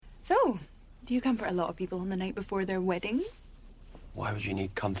Do you comfort a lot of people on the night before their wedding? Why would you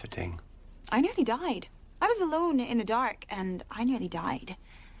need comforting? I nearly died. I was alone in the dark, and I nearly died.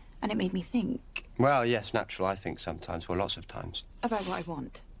 And it made me think. Well, yes, natural, I think sometimes. Well, lots of times. About what I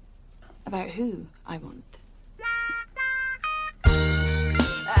want. About who I want.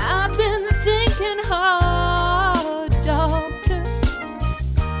 I've been thinking hard, doctor.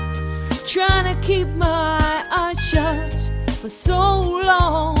 Trying to keep my eyes shut for so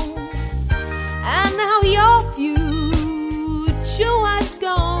long. And now your future is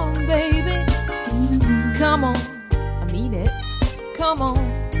gone, baby. Come on, I mean it. Come on.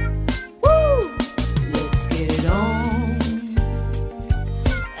 Woo! Let's get it on.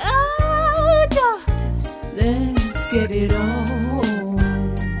 Oh, doctor, let's get it on.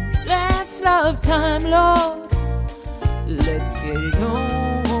 Let's love time, Lord. Let's get it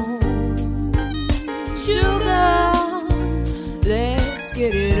on. Sugar, let's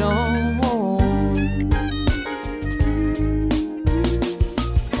get it on.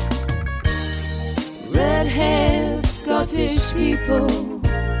 Red-haired Scottish people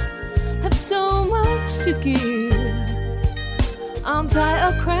have so much to give. Aren't I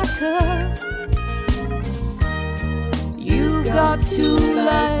a cracker? You got 2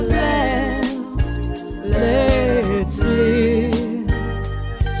 lives left. Let's live.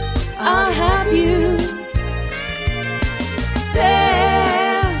 I'll have you.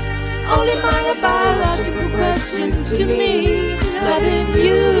 There's only minor biological questions to me. Loving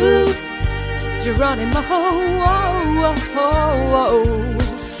you, Geronimo, oh, oh, oh.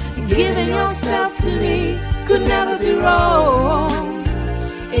 Giving yourself to me could never be wrong.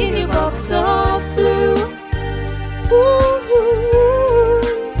 In your box of blue, ooh,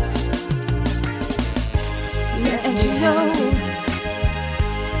 and you know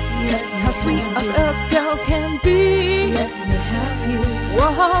how sweet us Earth girls can be. Let me have you.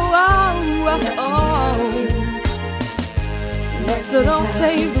 Whoa, whoa, whoa, whoa. So don't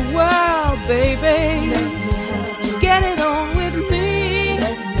save the world, baby. Just get it on with me.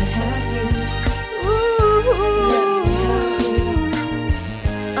 Let me have you. Ooh,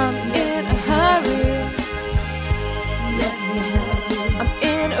 I'm in a hurry. Let me have you. I'm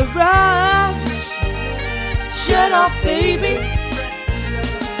in a rush. Shut up, baby.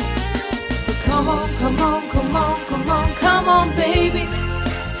 So come on, come on, come on, come on, come on, baby.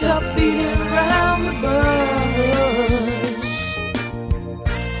 Stop beating around the bush.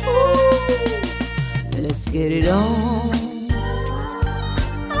 Let's get it on.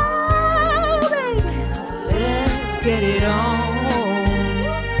 Oh, baby. Let's get it on.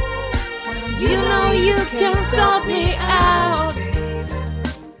 You know you can sort me out.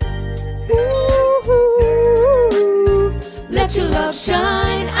 Ooh, let your love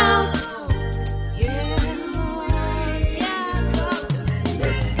shine out.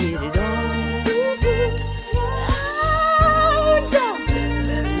 Let's get it on. Oh,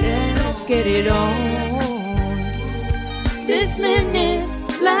 let's get it on. This minute,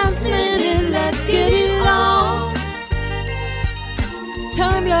 last minute, let's get it on.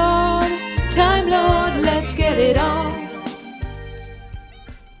 Time Lord, let's get it on.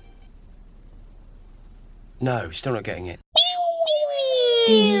 No, still not getting it.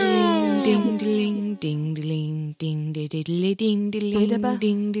 Ding ding ding ding ding ding ding ding ding ding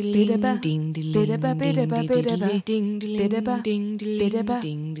ding ding ding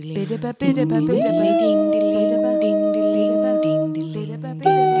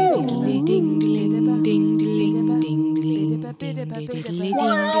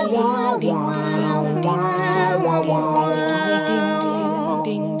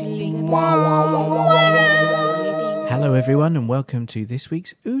Hello everyone and welcome to this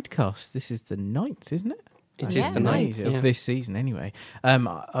week's Oodcast. This is the 9th, isn't it? It is the 9th of this season anyway.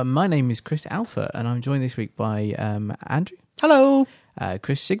 My name is Chris Alpha and I'm joined this week by Andrew. Hello.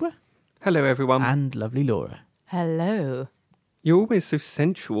 Chris Sigma. Hello everyone. And lovely Laura. Hello. You're always so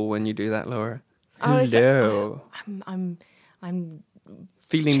sensual when you do that, Laura. Oh, hello. I'm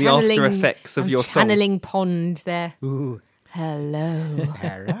feeling the after effects of your song. Channeling Pond there. Ooh. Hello.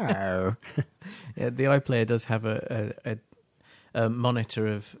 Hello. Yeah, the iPlayer does have a monitor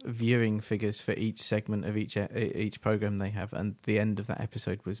of viewing figures for each segment of each program they have, and the end of that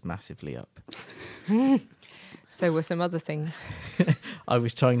episode was massively up. So were some other things. I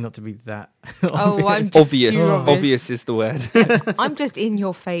was trying not to be that obvious. Obvious is the word. I'm just in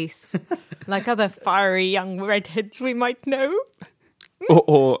your face, like other fiery young redheads we might know.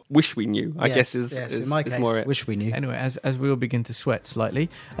 Or wish we knew, I guess is in my case, more it. Wish we knew. Anyway, as we all begin to sweat slightly,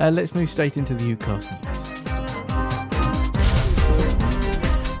 let's move straight into the Oodcast news.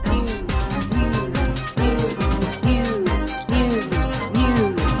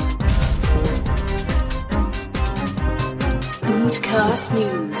 Oodcast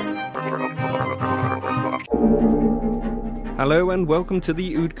News. Hello and welcome to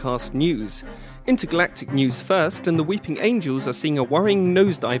the Oodcast News. Intergalactic news first, and the Weeping Angels are seeing a worrying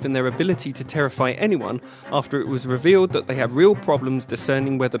nosedive in their ability to terrify anyone after it was revealed that they have real problems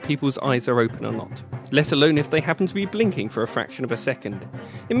discerning whether people's eyes are open or not, let alone if they happen to be blinking for a fraction of a second.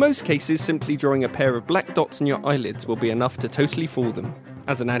 In most cases, simply drawing a pair of black dots on your eyelids will be enough to totally fool them.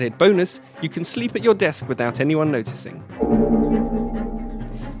 As an added bonus, you can sleep at your desk without anyone noticing.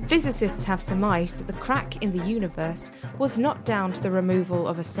 Physicists have surmised that the crack in the universe was not down to the removal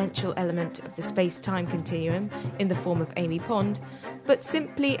of an essential element of the space-time continuum in the form of Amy Pond, but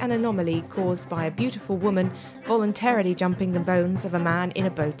simply an anomaly caused by a beautiful woman voluntarily jumping the bones of a man in a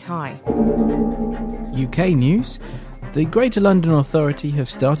bow tie. UK news. The Greater London Authority have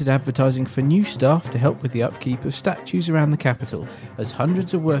started advertising for new staff to help with the upkeep of statues around the capital, as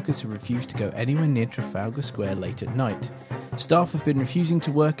hundreds of workers have refused to go anywhere near Trafalgar Square late at night. Staff have been refusing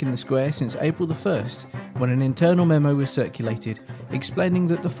to work in the square since April the 1st, when an internal memo was circulated explaining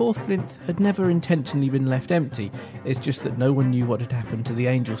that the fourth plinth had never intentionally been left empty. It's just that no one knew what had happened to the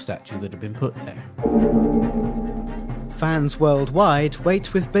angel statue that had been put there. Fans worldwide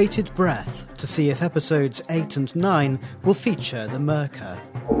wait with bated breath to see if episodes 8 and 9 will feature the Merker.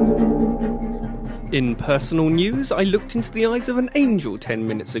 In personal news, I looked into the eyes of an angel 10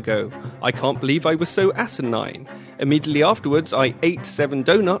 minutes ago. I can't believe I was so asinine. Immediately afterwards, I ate 7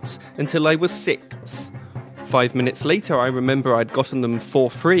 donuts until I was 6. 5 minutes later, I remember I'd gotten them for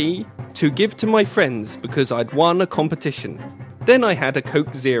free to give to my friends because I'd won a competition. Then I had a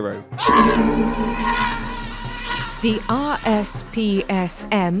Coke Zero. The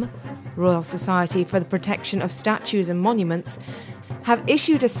RSPSM, Royal Society for the Protection of Statues and Monuments, have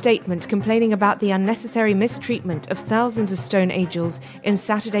issued a statement complaining about the unnecessary mistreatment of thousands of stone angels in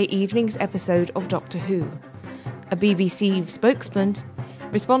Saturday evening's episode of Doctor Who. A BBC spokesman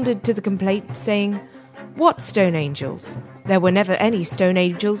responded to the complaint saying, "What stone angels? There were never any stone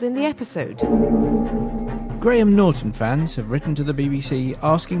angels in the episode." Graham Norton fans have written to the BBC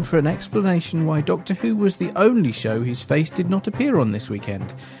asking for an explanation why Doctor Who was the only show whose face did not appear on this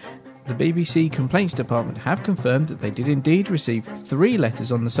weekend. The BBC Complaints Department have confirmed that they did indeed receive 3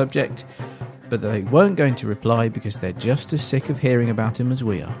 letters on the subject, but they weren't going to reply because they're just as sick of hearing about him as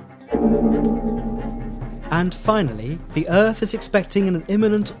we are. And finally, the Earth is expecting an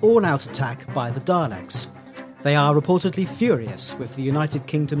imminent all-out attack by the Daleks. They are reportedly furious with the United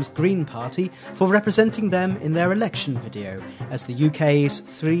Kingdom's Green Party for representing them in their election video as the UK's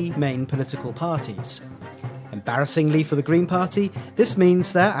 3 main political parties. Embarrassingly for the Green Party, this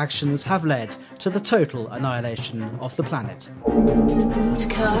means their actions have led to the total annihilation of the planet.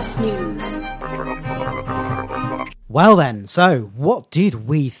 Oodcast News. Well then, so what did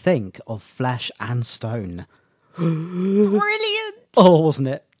we think of Flesh and Stone? Brilliant! Oh, wasn't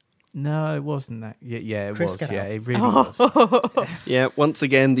it? No, it wasn't that. Yeah, it Chris, was. Yeah, out. it really was. Yeah, once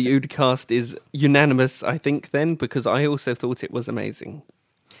again, the Oodcast is unanimous, I think, then, because I also thought it was amazing.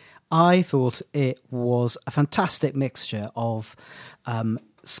 I thought it was a fantastic mixture of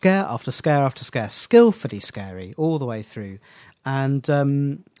scare after scare after scare, skillfully scary all the way through. And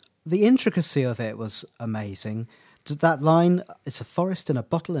the intricacy of it was amazing. That line, it's a forest in a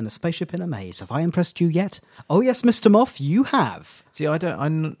bottle and a spaceship in a maze. Have I impressed you yet? Oh yes, Mr. Moff, you have. See,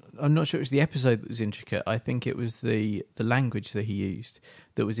 I'm not sure it was the episode that was intricate. I think it was the language that he used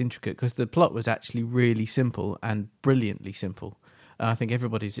that was intricate, because the plot was actually really simple and brilliantly simple. I think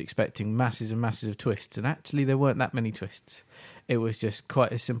everybody's expecting masses and masses of twists, and actually there weren't that many twists. It was just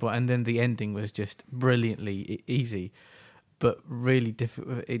quite as simple, and then the ending was just brilliantly easy, but really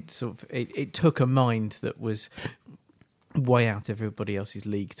difficult. It took a mind that was way out everybody else's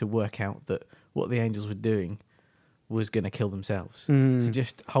league to work out that what the angels were doing was going to kill themselves. So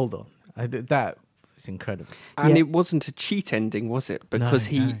just hold on. That was incredible. And it wasn't a cheat ending, was it? Because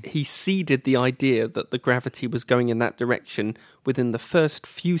he seeded the idea that the gravity was going in that direction within the first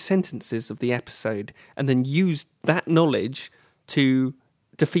few sentences of the episode, and then used that knowledge to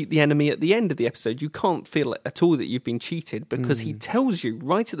defeat the enemy at the end of the episode. You can't feel at all that you've been cheated, because he tells you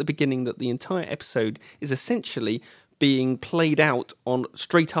right at the beginning that the entire episode is essentially being played out on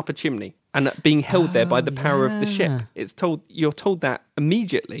straight up a chimney and being held there by the power of the ship. You're told that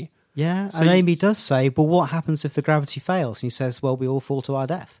immediately. Yeah, So and Amy does say, well, what happens if the gravity fails? And he says, well, we all fall to our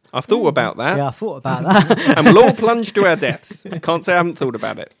death. I've thought about that. Yeah, I thought about that. And we'll all plunge to our deaths. I can't say I haven't thought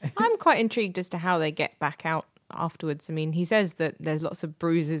about it. I'm quite intrigued as to how they get back out afterwards. I mean, he says that there's lots of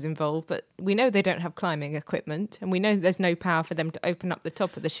bruises involved, but we know they don't have climbing equipment, and we know there's no power for them to open up the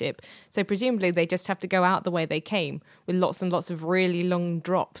top of the ship. So presumably they just have to go out the way they came, with lots and lots of really long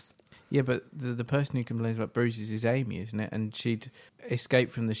drops. Yeah, but the person who complains about bruises is Amy, isn't it? And she'd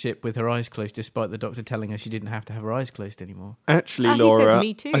escaped from the ship with her eyes closed, despite the doctor telling her she didn't have to have her eyes closed anymore. Actually, he Laura, says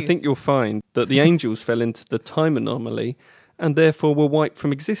me too. I think you'll find that the angels fell into the time anomaly and therefore were wiped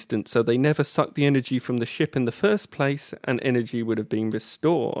from existence, so they never sucked the energy from the ship in the first place, and energy would have been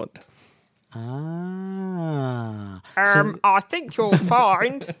restored. Ah. I think you'll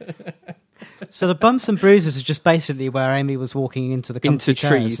find. So the bumps and bruises are just basically where Amy was walking into the comfy Into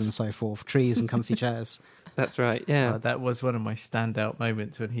chairs trees. and so forth. Trees and comfy chairs. That's right, yeah. That was one of my standout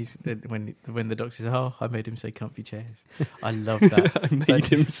moments when the doctor says, "Oh, I made him say comfy chairs." I love that. I made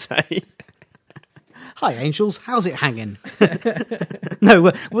him say... Hi, angels. How's it hanging?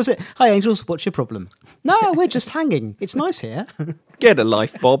 No, was it? Hi, angels. What's your problem? No, we're just hanging. It's nice here. Get a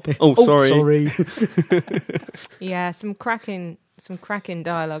life, Bob. Oh, sorry. Yeah, some cracking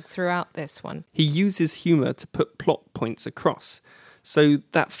dialogue throughout this one. He uses humour to put plot points across. So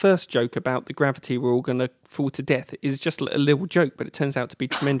that first joke about the gravity we're all going to fall to death is just a little joke, but it turns out to be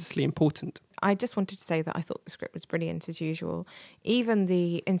tremendously important. I just wanted to say that I thought the script was brilliant as usual. Even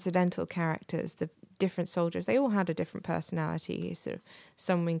the incidental characters, the different soldiers, they all had a different personality. Sort of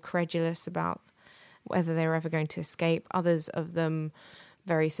some incredulous about whether they were ever going to escape. Others of them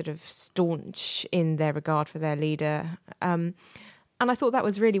very sort of staunch in their regard for their leader. And I thought that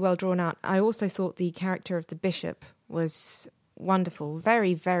was really well drawn out. I also thought the character of the bishop was wonderful,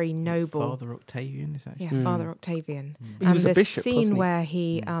 very, very noble. Father Octavian, is that? Yeah, Father Octavian. He was a bishop, scene wasn't he? where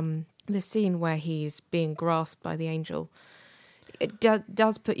he, the scene where he's being grasped by the angel, it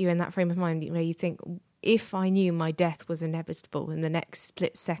does put you in that frame of mind where you think, if I knew my death was inevitable in the next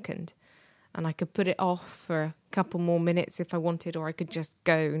split second, and I could put it off for a couple more minutes if I wanted, or I could just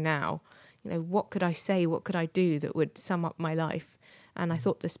go now, what could I say, what could I do that would sum up my life? And I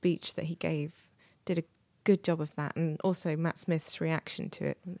thought the speech that he gave did a good job of that, and also Matt Smith's reaction to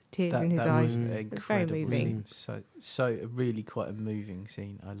it, tears in his eyes. It was very moving. So really quite a moving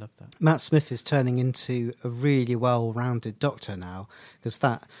scene. I love that. Matt Smith is turning into a really well-rounded doctor now, because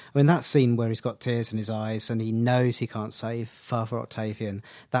that scene where he's got tears in his eyes and he knows he can't save Father Octavian,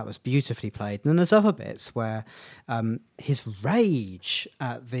 that was beautifully played. And then there's other bits where his rage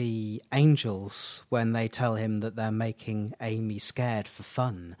at the angels when they tell him that they're making Amy scared for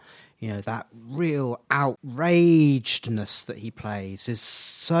fun. That real outragedness that he plays is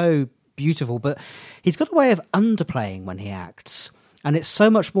so beautiful, but he's got a way of underplaying when he acts, and it's so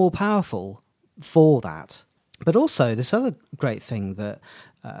much more powerful for that. But also, this other great thing that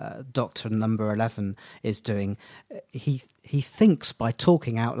Doctor Number 11 is doing, he thinks by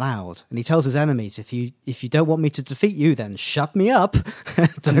talking out loud, and he tells his enemies, if you don't want me to defeat you, then shut me up.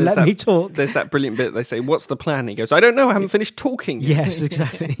 Don't let me talk. There's that brilliant bit. They say, "What's the plan?" He goes, "I don't know. I haven't finished talking." Yes,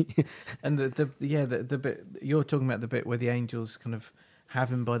 exactly. And the bit you're talking about, the bit where the angels kind of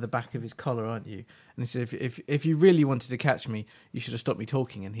have him by the back of his collar, aren't you? And he said, if you really wanted to catch me, you should have stopped me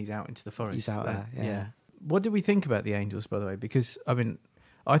talking. And he's out into the forest. He's out there. Yeah. What did we think about the angels, by the way? Because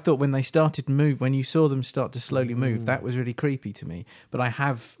I thought when they started to move, when you saw them start to slowly move, that was really creepy to me. But I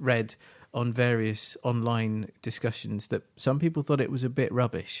have read on various online discussions that some people thought it was a bit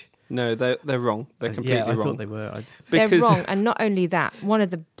rubbish. No, they're wrong. They're completely wrong. I thought they were. They're wrong, and not only that, one of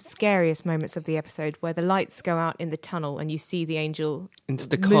the scariest moments of the episode where the lights go out in the tunnel and you see the angel into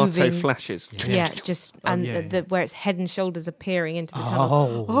staccato moving, flashes. Where its head and shoulders are peering into the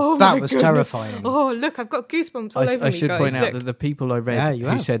tunnel. Oh, that was terrifying. Oh, look, I've got goosebumps all over me, I should guys. point out Look. that the people I read who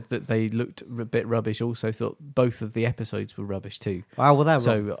have. said that they looked a bit rubbish also thought both of the episodes were rubbish too. Wow, well, they're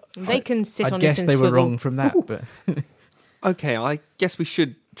wrong. So They can sit I on guess it and they were swivel. wrong from that, but Okay, I guess we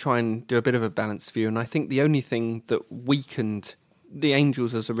should try and do a bit of a balanced view, and I think the only thing that weakened the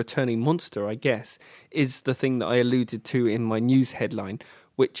angels as a returning monster, I guess, is the thing that I alluded to in my news headline,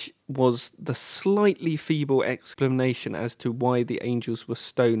 which was the slightly feeble explanation as to why the angels were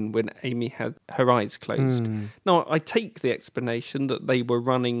stone when Amy had her eyes closed. Now, I take the explanation that they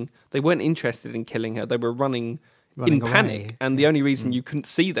weren't interested in killing her, they were running in panic, away. and the only reason you couldn't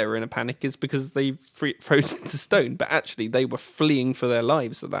see they were in a panic is because they frozen to stone, but actually they were fleeing for their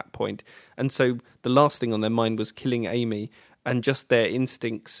lives at that point, and so the last thing on their mind was killing Amy, and just their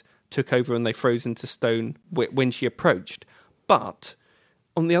instincts took over and they froze into stone when she approached. But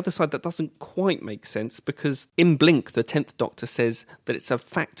on the other side, that doesn't quite make sense, because in Blink, the 10th Doctor says that it's a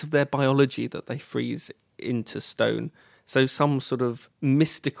fact of their biology that they freeze into stone. So some sort of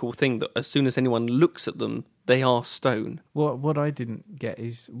mystical thing that as soon as anyone looks at them, they are stone. what I didn't get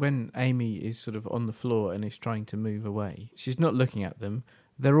is when Amy is sort of on the floor and is trying to move away, she's not looking at them.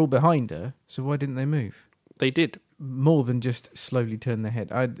 They're all behind her, so why didn't they move? They did. more than just slowly turn their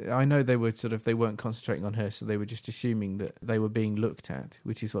head. I know they weren't concentrating on her, so they were just assuming that they were being looked at,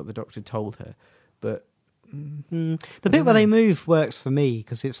 which is what the doctor told her. But the bit where they move works for me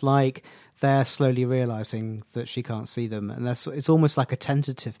because it's like they're slowly realising that she can't see them, and it's almost like a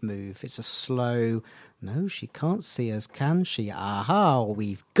tentative move. It's a slow, no, she can't see us, can she? Aha,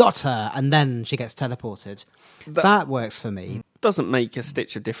 we've got her, and then she gets teleported. That works for me. Doesn't make a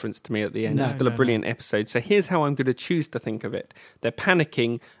stitch of difference to me at the end. No, It's still a brilliant episode. So here's how I'm going to choose to think of it. They're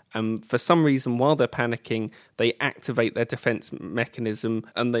panicking. For some reason, while they're panicking, they activate their defense mechanism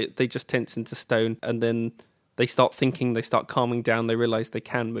and they just tense into stone. And then they start thinking, they start calming down. They realise they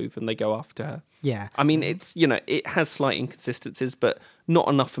can move and they go after her. Yeah. I mean, it's, it has slight inconsistencies, but not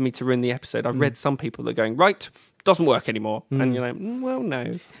enough for me to ruin the episode. I've read some people that are going, right, doesn't work anymore. And you're like, well,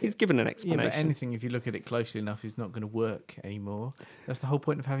 no, he's given an explanation. Yeah, but anything, if you look at it closely enough, is not going to work anymore. That's the whole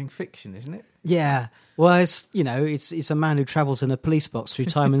point of having fiction, isn't it? Yeah. Well, it's a man who travels in a police box through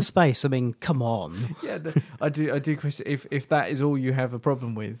time and space. I mean, come on. Yeah, I do question if that is all you have a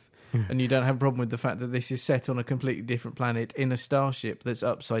problem with. And you don't have a problem with the fact that this is set on a completely different planet in a starship that's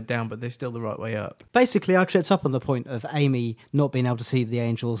upside down, but they're still the right way up. Basically, I tripped up on the point of Amy not being able to see the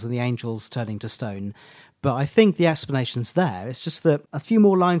angels and the angels turning to stone. But I think the explanation's there. It's just that a few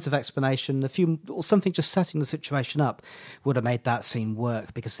more lines of explanation, or something just setting the situation up would have made that scene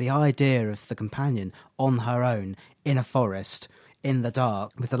work, because the idea of the companion on her own in a forest, in the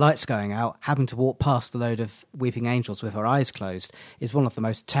dark, with the lights going out, having to walk past a load of weeping angels with her eyes closed, is one of the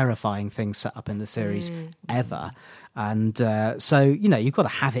most terrifying things set up in the series ever. And so, you've got to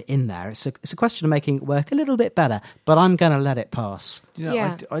have it in there. It's a question of making it work a little bit better, but I'm going to let it pass.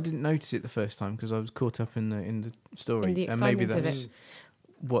 I didn't notice it the first time because I was caught up in the story. In the and maybe excitement of that's it.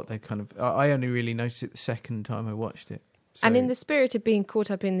 what they kind of... I only really noticed it the second time I watched it. So, And in the spirit of being caught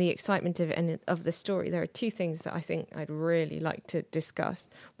up in the excitement of it and of the story, there are two things that I think I'd really like to discuss.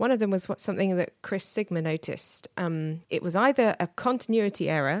 One of them was something that Chris Sigma noticed. It was either a continuity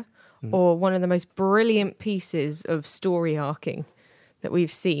error or one of the most brilliant pieces of story arcing that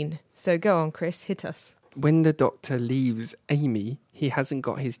we've seen. So go on, Chris, hit us. When the Doctor leaves Amy, he hasn't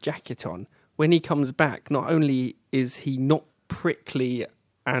got his jacket on. When he comes back, not only is he not prickly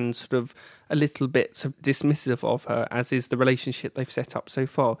and sort of a little bit sort of dismissive of her, as is the relationship they've set up so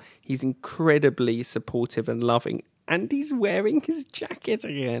far, he's incredibly supportive and loving, and he's wearing his jacket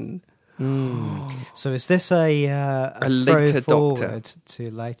again. So is this a later throw Doctor? forward to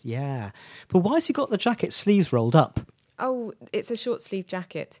late? Yeah. But why has he got the jacket sleeves rolled up? Oh, it's a short sleeve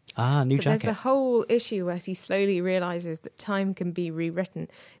jacket. New But jacket. there's the whole issue as he slowly realises that time can be rewritten.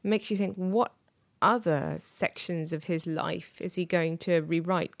 It makes you think, what other sections of his life is he going to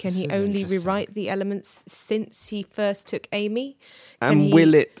rewrite? Can he is only interesting. rewrite the elements since he first took Amy? And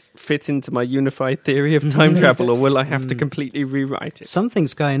will it fit into my unified theory of time travel, or will I have to completely rewrite it?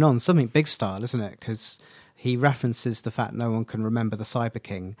 Something's going on, something big style, isn't it? Because he references the fact no one can remember the Cyber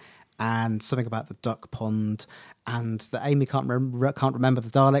King, and something about the duck pond, and that Amy can't remember the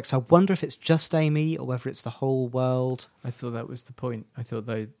Daleks. I wonder if it's just Amy or whether it's the whole world. I thought that was the point. I thought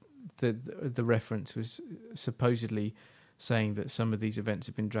the reference was supposedly saying that some of these events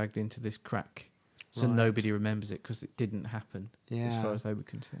have been dragged into this crack, so Right. nobody remembers it because it didn't happen, as Yeah. far as they were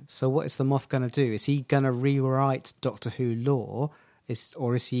concerned. So what is the Moff going to do? Is he going to rewrite Doctor Who lore?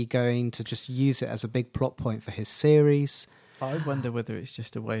 Or is he going to just use it as a big plot point for his series? I wonder whether it's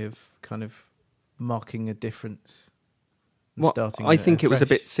just a way of kind of marking a difference. And Well, starting I think it was a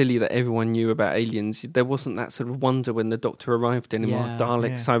afresh. bit silly that everyone knew about aliens. There wasn't that sort of wonder when the Doctor arrived anymore. Yeah, Daleks,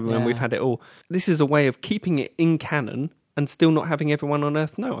 yeah, Cybermen, yeah. we've had it all. This is a way of keeping it in canon and still not having everyone on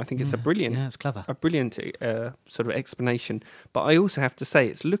Earth know. I think it's a brilliant Yeah, it's clever. sort of explanation. But I also have to say,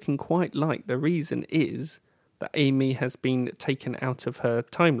 it's looking quite like the reason is that Amy has been taken out of her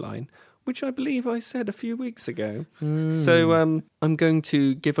timeline, which I believe I said a few weeks ago. So I'm going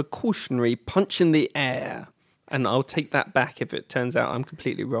to give a cautionary punch in the air, and I'll take that back if it turns out I'm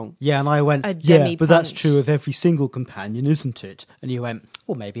completely wrong. Yeah, and I went, A yeah, demi but that's punch. true of every single companion, isn't it? And you went,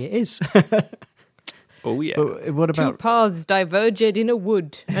 well, maybe it is. Oh, yeah. But what Two about paths diverged in a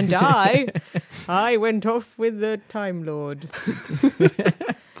wood, and I went off with the Time Lord.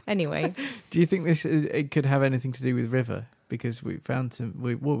 Anyway, do you think this it could have anything to do with River? Because we found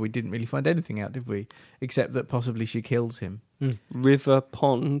we didn't really find anything out, did we? Except that possibly she kills him. River,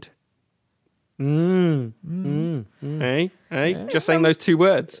 pond. Hey? Yeah. Just saying those two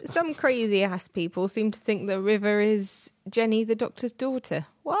words. some crazy ass people seem to think that River is Jenny, the Doctor's daughter.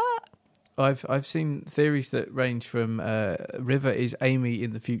 What? I've seen theories that range from River is Amy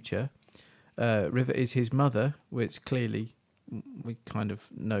in the future. River is his mother, which clearly we kind of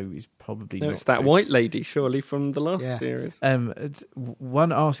know is probably No, not it's that true. white lady, surely, from the last Yeah. series. It's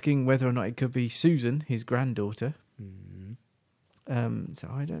one asking whether or not it could be Susan, his granddaughter. So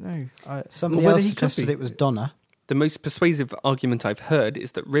I don't know. Somebody whether else he could suggested be. it was Donna. The most persuasive argument I've heard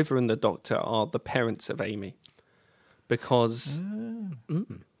is that River and the Doctor are the parents of Amy. Because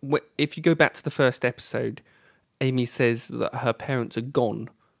if you go back to the first episode, Amy says that her parents are gone,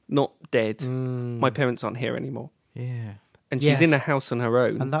 not dead. My parents aren't here anymore. Yeah. And she's Yes. in a house on her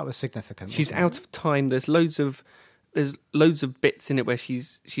own. And that was significant. She's wasn't it? out of time. There's loads of bits in it where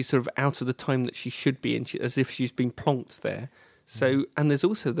she's sort of out of the time that she should be in, as if she's been plonked there. So, and there's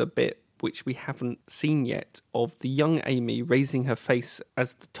also the bit which we haven't seen yet of the young Amy raising her face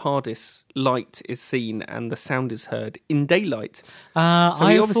as the TARDIS light is seen and the sound is heard in daylight. So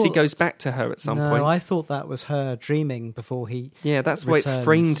he obviously goes back to her at some point. No, I thought that was her dreaming before he. Yeah, that's why it's returns.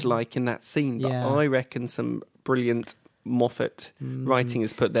 framed like in that scene. But Yeah. I reckon some brilliant Moffat writing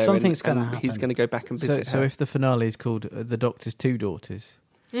is put there. Something's and gonna he's happen. going to go back and visit So her. if the finale is called The Doctor's Two Daughters,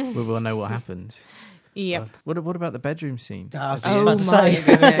 we will know what happens. Yep. What about the bedroom scene? I was just Oh about to my say.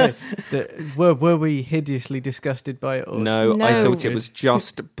 goodness. Were we hideously disgusted by it? Or? No, I No. thought it was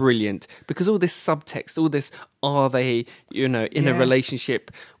just brilliant because all this subtext, all this, are they, in a Yeah.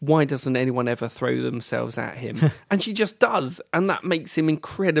 relationship? Why doesn't anyone ever throw themselves at him? And she just does, and that makes him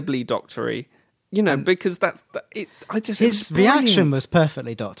incredibly doctory. Because His reaction was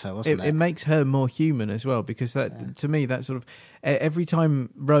perfectly Doctor, wasn't it? It makes her more human as well, because to me that sort of every time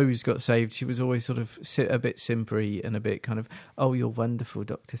Rose got saved, she was always sort of a bit simpery and a bit kind of, oh, you're wonderful,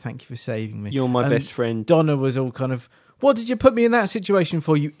 Doctor, thank you for saving me. You're my And best friend. Donna was all kind of, what did you put me in that situation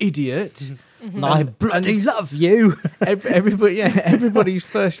for, you idiot? I bloody love you. Everybody's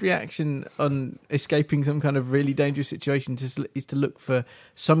first reaction on escaping some kind of really dangerous situation is to look for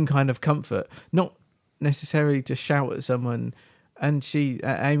some kind of comfort, not necessarily to shout at someone. And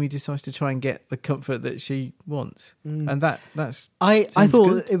Amy decides to try and get the comfort that she wants, and that's. I seems thought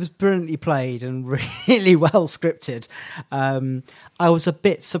good. it was brilliantly played and really well scripted. I was a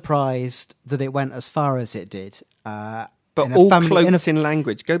bit surprised that it went as far as it did. But in a all family- cloaked in in, a-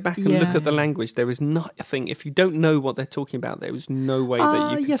 language. Go back and look Yeah. at the language. There is nothing. If you don't know what they're talking about, there is no way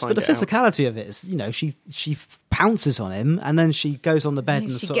that you can yes, find but the it out. physicality of it is, she pounces on him and then she goes on the bed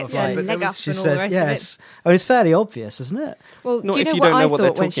and She sort gets of her like leg up she and all the says, rest yes. I mean, it's fairly obvious, isn't it? Well, Not do you if know you what don't know I what they're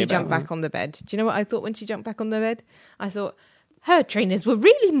thought when she talking jumped about. back on the bed? Do you know what I thought when she jumped back on the bed? I thought her trainers were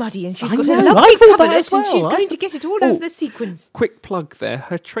really muddy and she's I got know, a lovely I thought that coverlet as well. and she's going to get it all over the sequins. Quick plug there.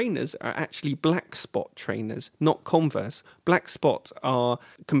 Her trainers are actually Black Spot trainers, not Converse. Black Spot are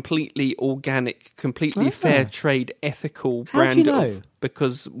completely organic, completely fair trade, ethical How do brand you know? of.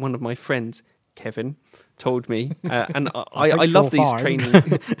 Because one of my friends, Kevin, told me, and I I think love you're these fine.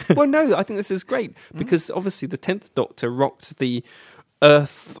 training. Well, no, I think this is great because obviously the 10th Doctor rocked the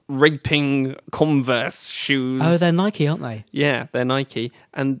earth raping Converse shoes. Oh, they're Nike, aren't they? Yeah, they're Nike.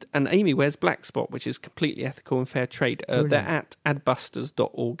 And Amy wears Black Spot, which is completely ethical and fair trade. They're at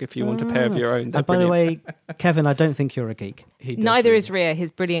adbusters.org if you want a pair of your own. They're And by the brilliant. way, Kevin, I don't think you're a geek. Neither is Rhea, his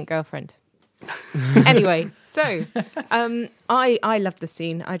brilliant girlfriend. Anyway, so I loved the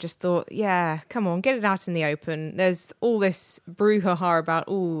scene. I just thought, yeah, come on, get it out in the open. There's all this brouhaha about,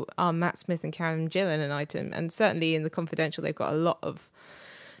 are Matt Smith and Karen Gillan an item? And certainly in The Confidential, they've got a lot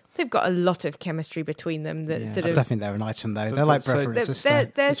of chemistry between them. That sort I of don't think they're an item, though. They're like brother and they're,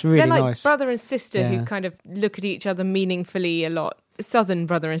 sister. they're, It's really they're like nice. brother and sister Yeah. who kind of look at each other meaningfully a lot. Southern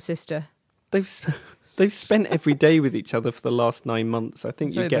brother and sister. They've spent every day with each other for the last 9 months. I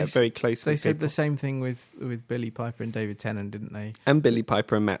think So you get very close They with said people. the same thing with Billy Piper and David Tennant, didn't they? And Billy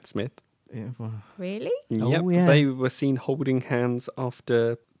Piper and Matt Smith. Yeah, well, Really? Yep, yeah. they were seen holding hands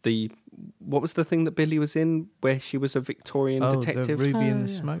after what was the thing that Billy was in where she was a Victorian detective? the Ruby and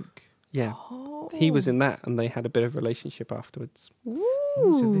the Smoke. Yeah. He was in that and they had a bit of a relationship afterwards.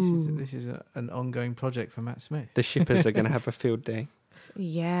 So this is an ongoing project for Matt Smith. The shippers are going to have a field day.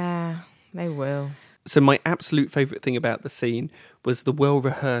 Yeah, they will. So my absolute favourite thing about the scene was the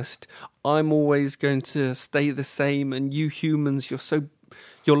well-rehearsed, I'm always going to stay the same and you humans,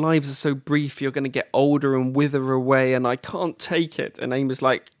 your lives are so brief, you're going to get older and wither away and I can't take it. And Amy's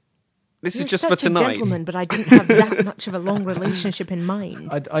like, this is You're just such for tonight. a gentleman, but I didn't have that much of a long relationship in mind.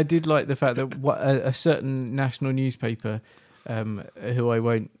 I did like the fact that a certain national newspaper, who I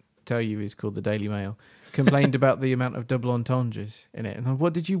won't tell you is called the Daily Mail, complained about the amount of double entendres in it. And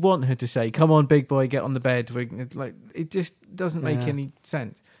what did you want her to say? Come on, big boy, get on the bed. It just doesn't make any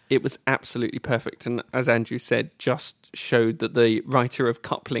sense. It was absolutely perfect. And as Andrew said, just showed that the writer of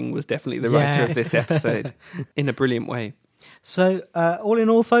Coupling was definitely the writer of this episode in a brilliant way. So, all in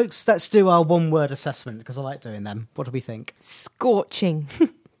all, folks, let's do our one-word assessment, because I like doing them. What do we think? Scorching.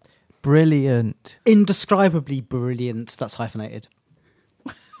 Brilliant. Indescribably brilliant. That's hyphenated.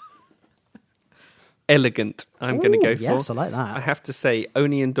 Elegant, I'm going to go for. Yes, I like that. I have to say,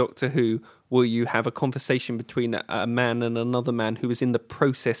 only in Doctor Who will you have a conversation between a man and another man who is in the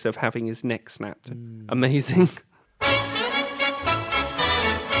process of having his neck snapped. Amazing.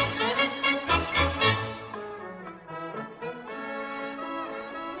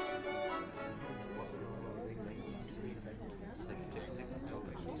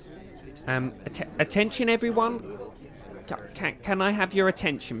 Attention, everyone. Can I have your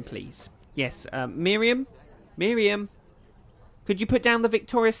attention, please? Yes, Miriam? Miriam? Could you put down the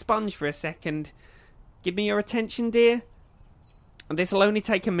Victoria sponge for a second? Give me your attention, dear. And this'll only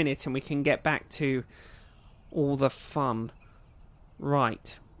take a minute and we can get back to all the fun.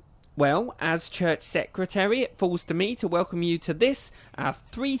 Right. Well, as church secretary, it falls to me to welcome you to this, our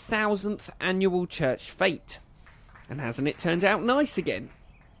 3000th annual church fete. And hasn't it turned out nice again?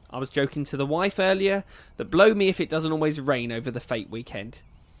 I was joking to the wife earlier that blow me if it doesn't always rain over the fete weekend.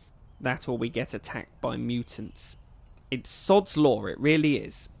 That or we get attacked by mutants. It's sod's law, it really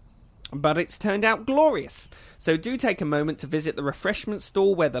is. But it's turned out glorious. So do take a moment to visit the refreshment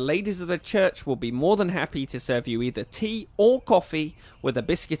stall where the ladies of the church will be more than happy to serve you either tea or coffee with a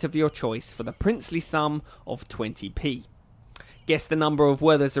biscuit of your choice for the princely sum of 20p. Guess the number of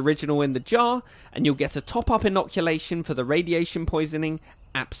Werther's Original in the jar and you'll get a top-up inoculation for the radiation poisoning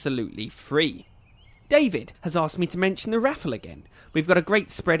absolutely free. David has asked me to mention the raffle again. We've got a great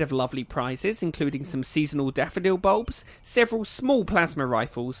spread of lovely prizes, including some seasonal daffodil bulbs, several small plasma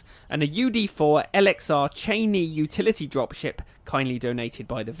rifles, and a UD4 LXR Cheney utility dropship kindly donated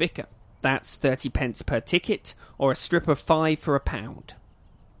by the vicar. That's 30 pence per ticket, or a strip of 5 for £1.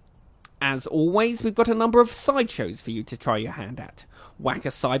 As always, we've got a number of sideshows for you to try your hand at. Whack a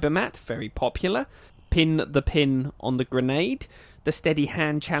Cybermat, very popular. Pin the pin on the grenade. The Steady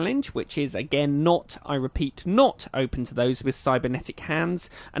Hand Challenge, which is, again, not, I repeat, not open to those with cybernetic hands.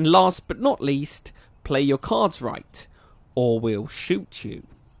 And last but not least, play your cards right, or we'll shoot you.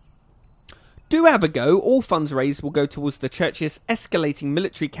 Do have a go. All funds raised will go towards the church's escalating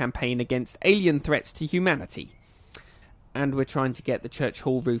military campaign against alien threats to humanity. And we're trying to get the church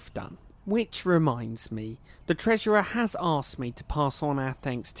hall roof done. Which reminds me, the treasurer has asked me to pass on our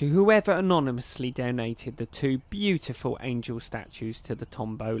thanks to whoever anonymously donated the 2 beautiful angel statues to the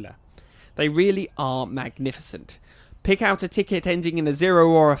tombola. They really are magnificent. Pick out a ticket ending in a 0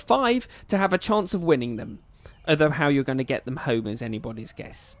 or a 5 to have a chance of winning them. Although how you're going to get them home is anybody's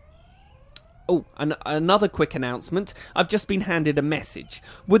guess. Oh, and another quick announcement. I've just been handed a message.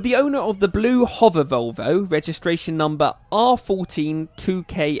 Would the owner of the blue hover Volvo, registration number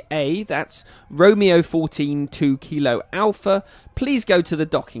R142KA, that's Romeo 14 2 Kilo Alpha, please go to the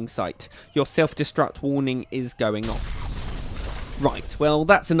docking site. Your self-destruct warning is going off. Right, well,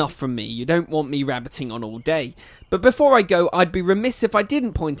 that's enough from me. You don't want me rabbiting on all day. But before I go, I'd be remiss if I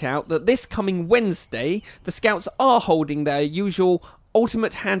didn't point out that this coming Wednesday, the Scouts are holding their usual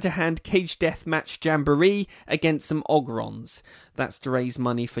ultimate hand-to-hand cage death match jamboree against some Ogrons. That's to raise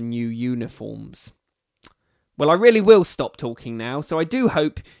money for new uniforms. Well, I really will stop talking now, so I do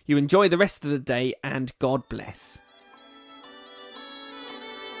hope you enjoy the rest of the day, and God bless.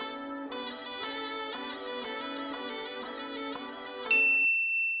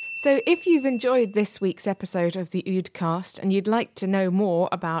 So if you've enjoyed this week's episode of the Oodcast and you'd like to know more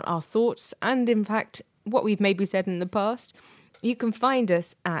about our thoughts and, in fact, what we've maybe said in the past, you can find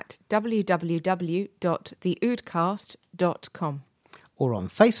us at www.theoodcast.com. Or on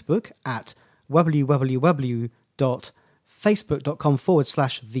Facebook at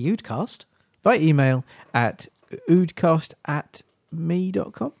www.facebook.com/theoodcast. By email at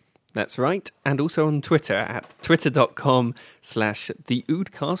oodcast@me.com. That's right. And also on Twitter at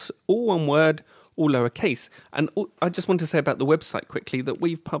twitter.com/theoodcast, all one word, all lowercase. And I just want to say about the website quickly that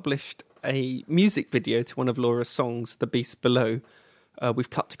we've published a music video to one of Laura's songs, The Beast Below. We've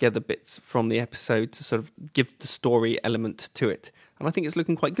cut together bits from the episode to sort of give the story element to it. And I think it's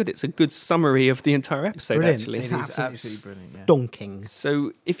looking quite good. It's a good summary of the entire episode, actually. It's absolutely brilliant. Yeah. Donking.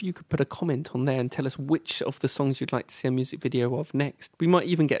 So if you could put a comment on there and tell us which of the songs you'd like to see a music video of next. We might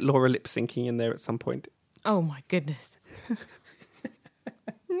even get Laura lip-syncing in there at some point. Oh, my goodness.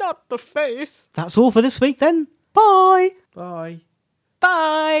 Not the face. That's all for this week, then. Bye. Bye.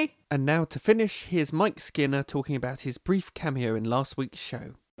 Bye. And now to finish, here's Mike Skinner talking about his brief cameo in last week's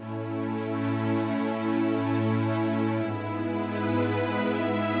show.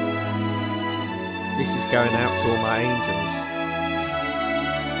 This is going out to all my angels.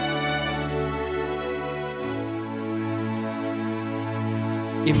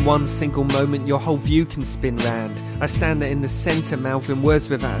 In one single moment your whole view can spin round. I stand there in the centre mouthing words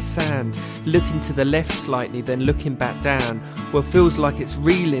without a sound, looking to the left slightly then looking back down. Well, feels like it's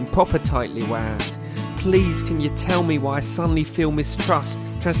reeling, proper tightly wound. Please can you tell me why I suddenly feel mistrust,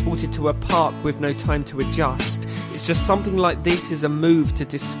 transported to a park with no time to adjust? It's just something like this is a move to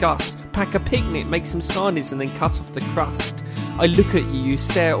discuss. Pack a picnic, make some sarnies and then cut off the crust. I look at you, you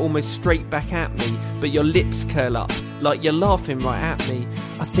stare almost straight back at me, but your lips curl up, like you're laughing right at me.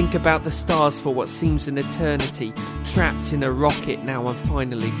 I think about the stars for what seems an eternity. Trapped in a rocket, now I'm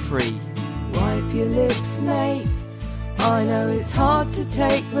finally free. Wipe your lips, mate. I know it's hard to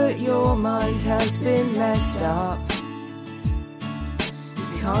take, but your mind has been messed up.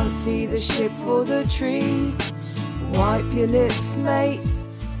 You can't see the ship for the trees. Wipe your lips, mate.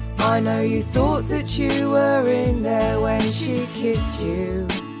 I know you thought that you were in there when she kissed you,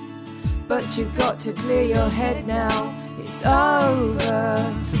 but you got to clear your head now, it's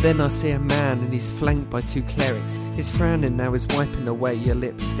over. So then I see a man and he's flanked by 2 clerics. He's frowning now, he's wiping away your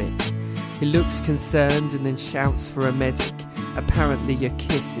lipstick. He looks concerned and then shouts for a medic. Apparently your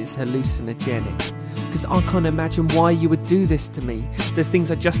kiss is hallucinogenic. Cause I can't imagine why you would do this to me. There's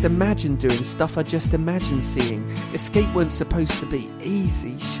things I just imagine doing, stuff I just imagine seeing. Escape weren't supposed to be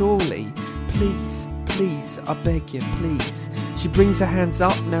easy, surely. Please, please, I beg you, please. She brings her hands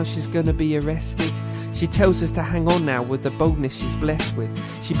up, now she's gonna be arrested. She tells us to hang on now with the boldness she's blessed with.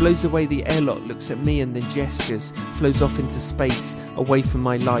 She blows away the airlock, looks at me and then gestures. Flows off into space, away from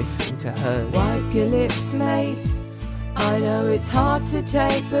my life, into hers. Wipe your lips, mate. I know it's hard to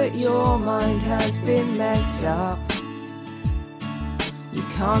take, but your mind has been messed up. You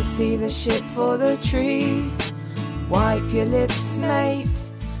can't see the ship for the trees. Wipe your lips, mate.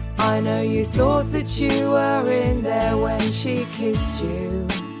 I know you thought that you were in there when she kissed you,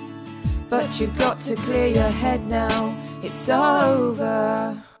 but you got to clear your head now, it's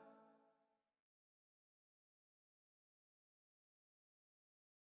over.